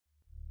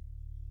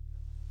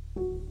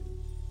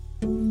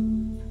On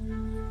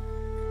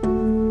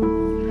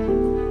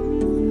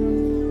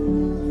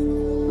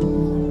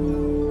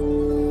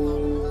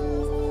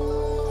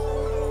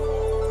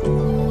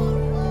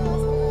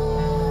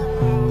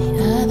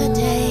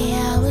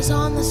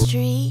the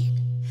street,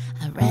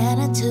 I ran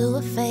into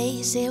a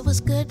face, it was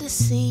good to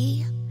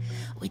see.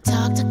 We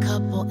talked a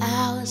couple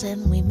hours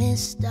and we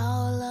missed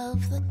all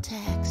of the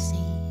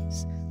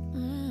taxis.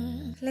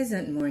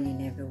 Pleasant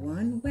morning,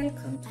 everyone.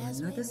 Welcome to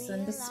another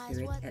Sunday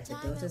Spirit at the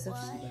Daughters of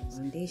Shiva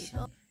Foundation.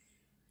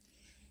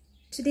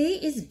 Today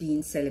is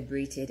being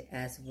celebrated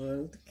as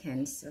World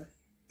Cancer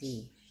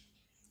Day.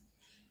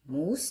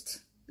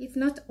 Most, if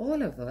not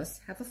all of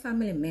us, have a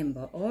family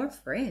member or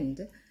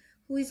friend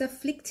who is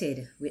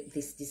afflicted with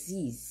this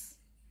disease.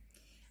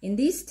 In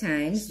these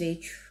times, they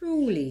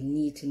truly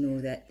need to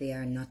know that they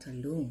are not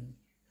alone.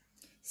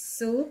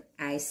 So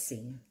I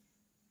sing,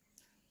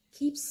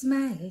 keep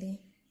smiling,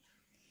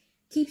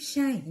 keep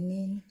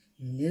shining,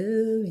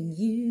 knowing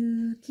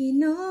you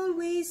can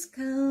always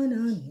count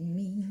on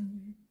me.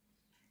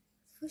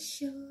 For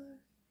sure,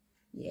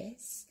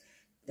 yes,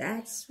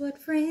 that's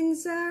what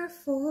friends are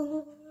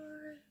for.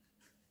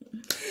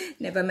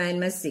 Never mind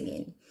my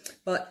singing.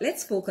 But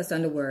let's focus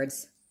on the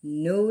words,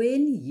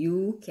 knowing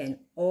you can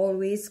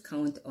always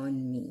count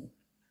on me.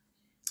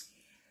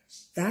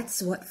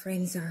 That's what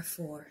friends are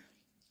for.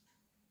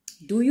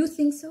 Do you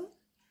think so?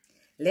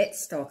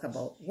 Let's talk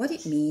about what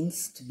it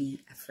means to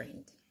be a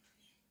friend.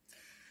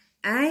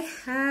 I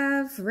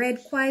have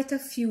read quite a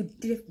few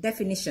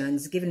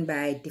definitions given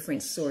by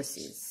different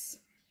sources.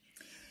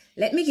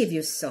 Let me give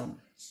you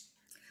some.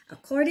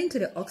 According to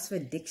the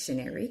Oxford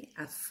Dictionary,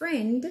 a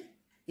friend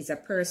is a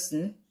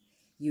person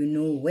you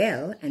know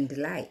well and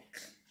like,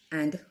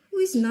 and who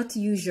is not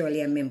usually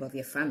a member of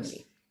your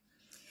family.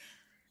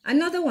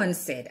 Another one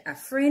said, a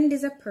friend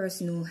is a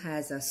person who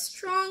has a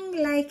strong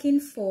liking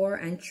for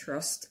and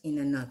trust in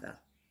another.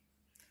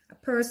 A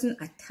person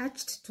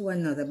attached to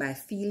another by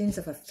feelings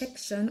of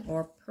affection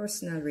or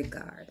personal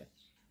regard.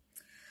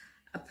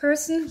 A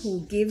person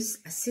who gives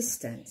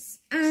assistance.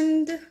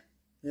 And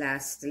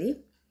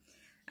lastly,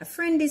 a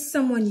friend is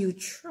someone you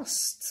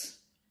trust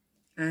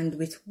and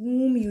with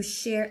whom you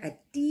share a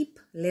deep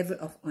level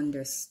of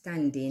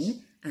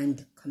understanding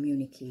and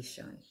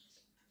communication.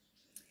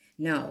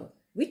 Now,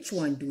 which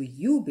one do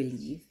you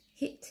believe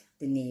hit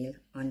the nail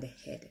on the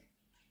head?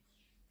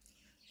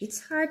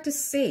 It's hard to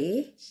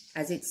say,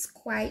 as it's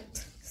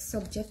quite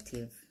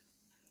subjective.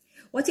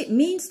 What it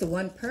means to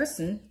one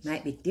person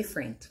might be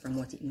different from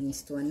what it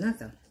means to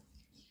another.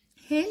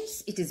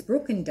 Hence, it is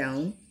broken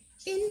down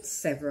in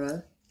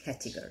several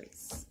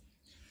categories.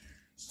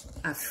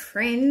 A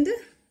friend,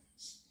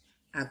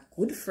 a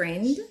good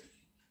friend,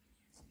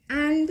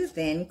 and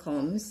then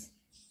comes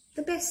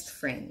the best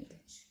friend.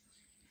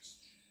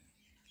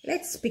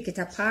 Let's pick it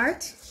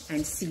apart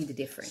and see the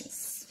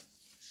difference.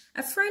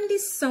 A friend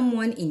is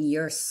someone in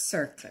your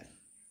circle,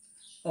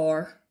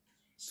 or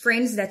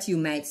friends that you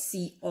might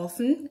see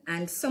often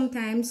and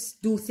sometimes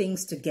do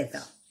things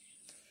together.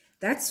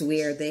 That's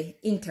where the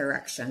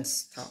interaction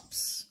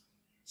stops.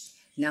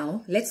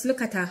 Now, let's look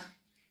at a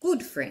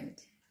good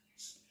friend.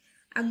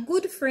 A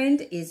good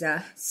friend is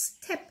a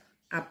step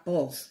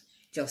above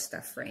just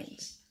a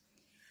friend.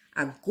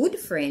 A good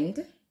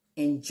friend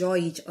enjoy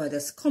each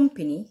other's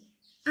company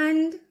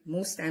and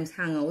most times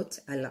hang out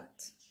a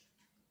lot.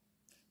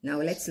 Now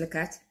let's look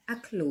at a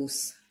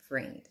close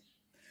friend.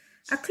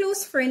 A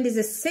close friend is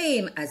the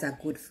same as a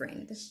good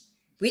friend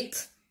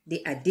with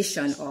the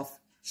addition of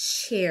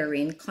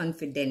sharing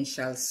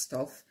confidential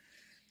stuff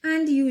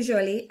and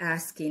usually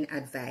asking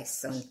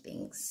advice on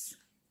things.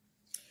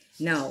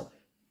 Now,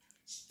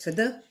 to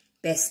the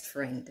best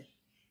friend.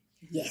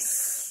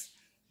 Yes,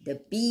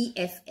 the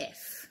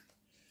BFF,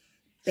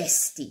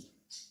 bestie.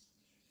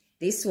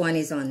 This one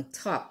is on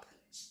top.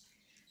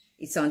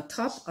 It's on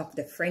top of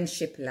the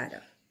friendship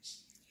ladder.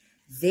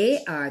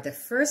 They are the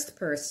first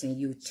person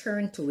you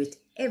turn to with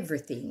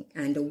everything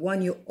and the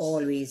one you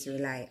always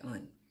rely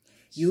on.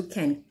 You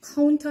can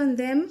count on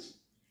them,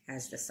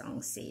 as the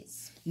song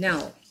says.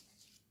 Now,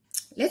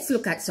 let's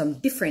look at some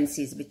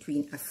differences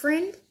between a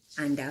friend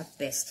and a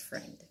best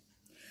friend.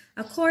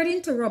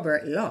 According to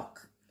Robert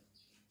Locke,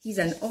 he's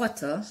an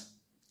author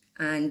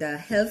and a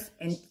health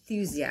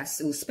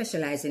enthusiast who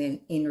specializes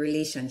in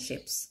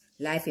relationships,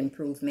 life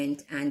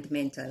improvement, and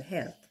mental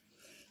health.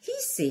 He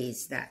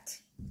says that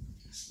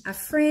a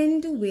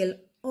friend will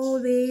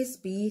always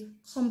be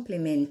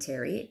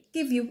complimentary,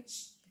 give you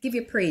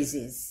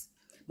praises,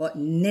 but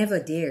never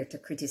dare to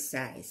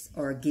criticize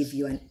or give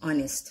you an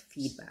honest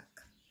feedback.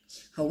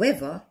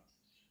 However,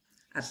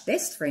 a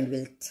best friend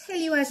will tell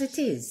you as it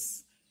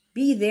is,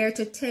 be there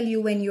to tell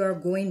you when you are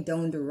going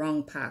down the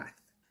wrong path.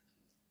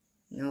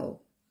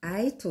 No,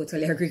 I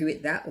totally agree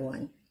with that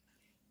one.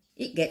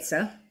 It gets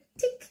a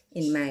tick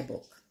in my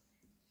book.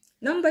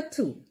 Number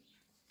 2,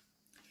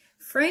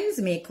 friends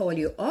may call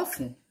you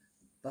often,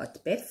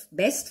 but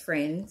best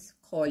friends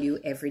call you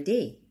every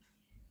day.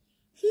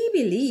 He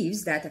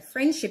believes that a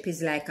friendship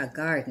is like a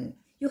garden.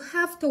 You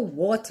have to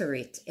water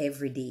it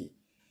every day.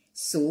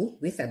 So,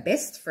 with a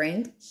best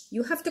friend,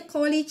 you have to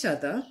call each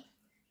other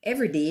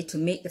every day to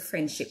make the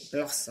friendship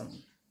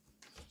blossom.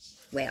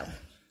 Well,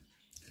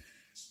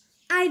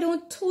 I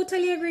don't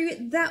totally agree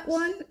with that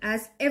one,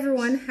 as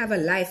everyone have a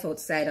life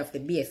outside of the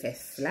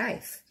BFF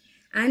life.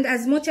 And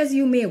as much as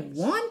you may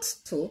want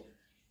to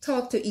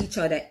talk to each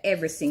other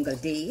every single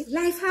day,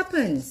 life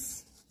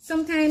happens.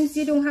 Sometimes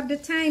you don't have the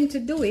time to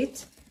do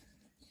it.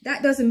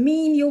 That doesn't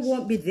mean you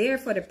won't be there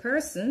for the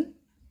person.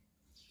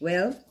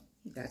 Well,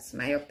 that's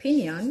my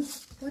opinion.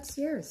 What's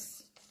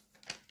yours?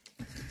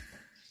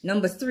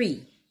 Number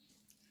 3,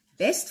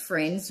 best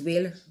friends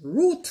will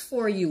root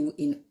for you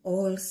in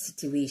all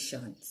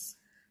situations.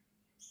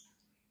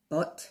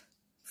 But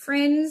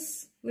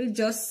friends will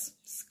just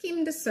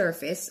skim the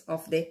surface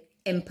of the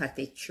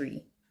empathy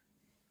tree.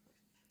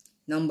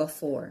 Number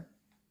 4,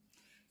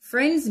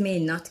 friends may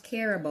not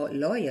care about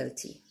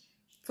loyalty.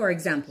 For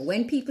example,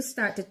 when people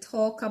start to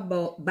talk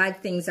about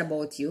bad things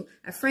about you,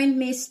 a friend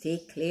may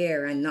stay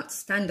clear and not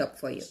stand up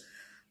for you.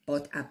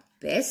 But a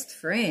best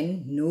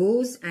friend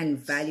knows and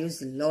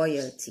values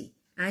loyalty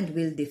and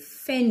will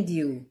defend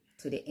you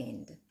to the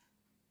end.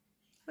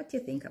 What do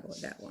you think about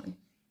that one?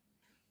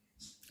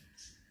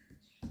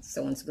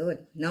 Sounds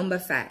good. Number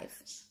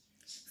 5,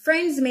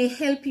 friends may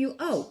help you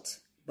out,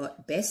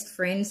 but best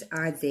friends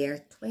are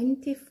there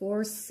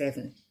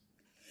 24/7.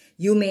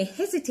 You may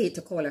hesitate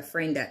to call a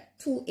friend at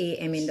 2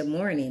 a.m. in the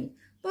morning,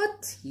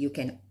 but you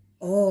can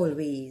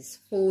always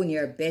phone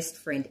your best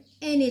friend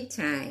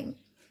anytime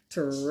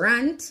to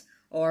rant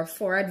or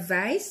for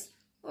advice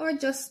or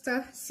just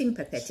a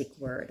sympathetic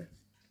word.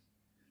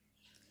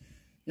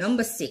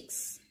 Number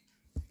 6,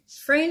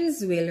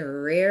 friends will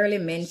rarely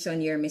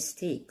mention your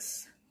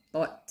mistakes,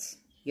 but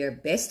your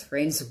best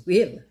friends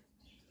will.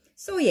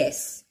 So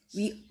yes,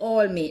 we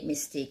all make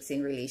mistakes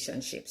in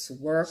relationships,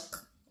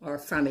 work, or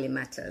family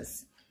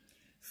matters.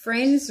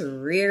 Friends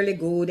rarely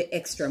go the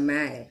extra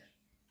mile,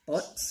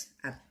 but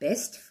a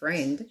best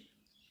friend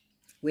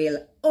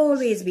will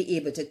always be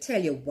able to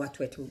tell you what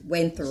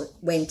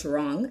went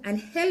wrong and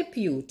help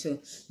you to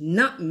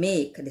not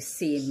make the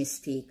same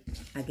mistake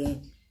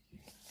again.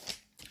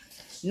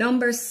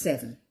 Number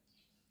 7,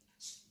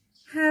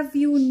 have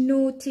you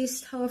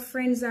noticed how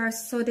friends are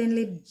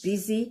suddenly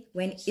busy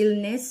when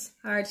illness,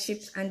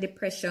 hardships, and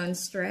depression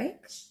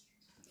strike?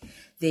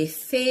 They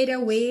fade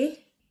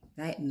away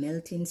like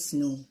melting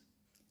snow.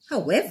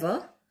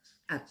 However,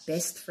 a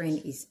best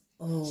friend is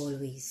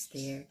always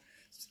there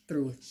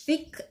through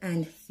thick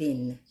and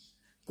thin,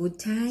 good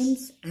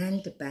times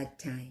and bad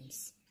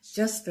times,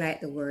 just like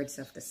the words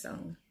of the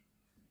song.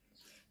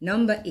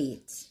 Number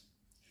 8,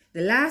 the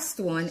last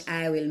one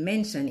I will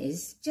mention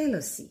is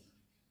jealousy.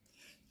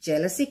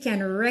 Jealousy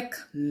can wreck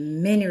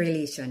many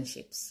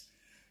relationships.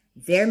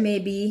 There may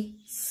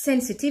be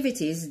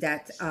sensitivities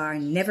that are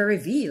never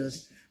revealed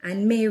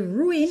and may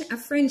ruin a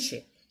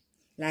friendship,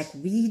 like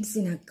weeds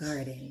in a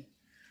garden.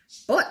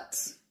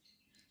 But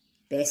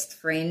best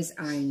friends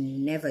are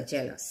never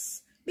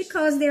jealous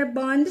because their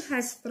bond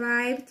has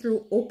thrived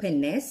through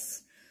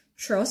openness,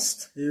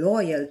 trust,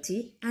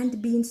 loyalty,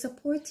 and being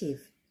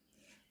supportive.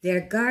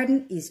 Their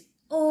garden is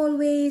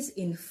always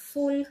in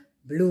full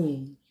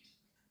bloom.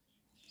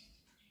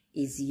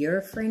 Is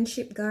your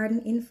friendship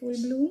garden in full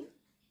bloom?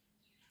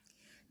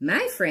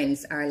 My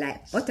friends are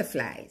like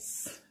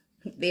butterflies.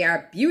 They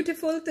are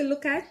beautiful to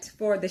look at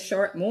for the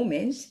short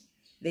moment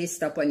they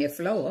stop on your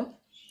flower.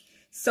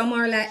 Some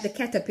are like the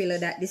caterpillar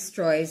that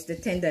destroys the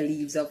tender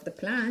leaves of the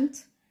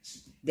plant.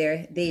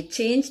 They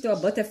change to a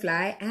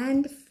butterfly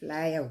and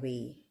fly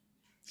away.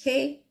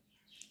 Okay?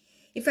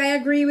 If I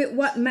agree with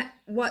what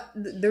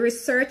the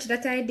research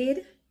that I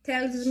did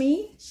tells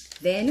me,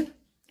 then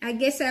I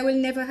guess I will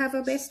never have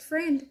a best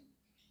friend.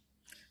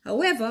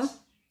 However,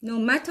 no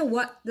matter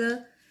what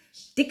the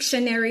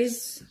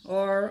dictionaries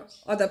or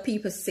other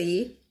people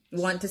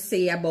want to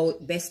say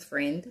about best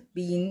friend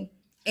being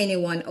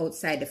anyone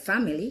outside the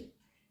family,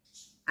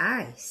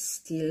 I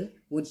still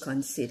would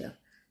consider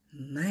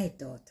my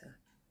daughter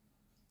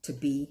to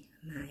be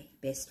my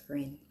best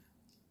friend.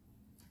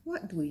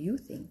 What do you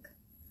think?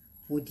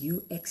 Would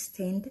you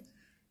extend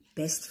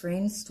best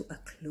friends to a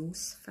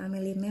close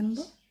family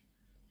member?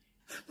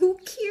 Who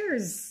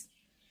cares?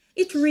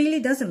 It really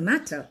doesn't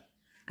matter,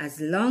 as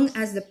long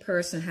as the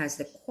person has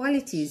the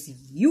qualities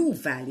you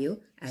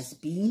value as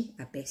being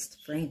a best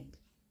friend.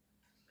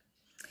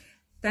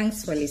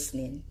 Thanks for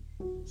listening.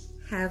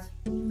 Have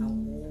a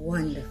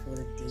wonderful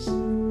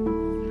day.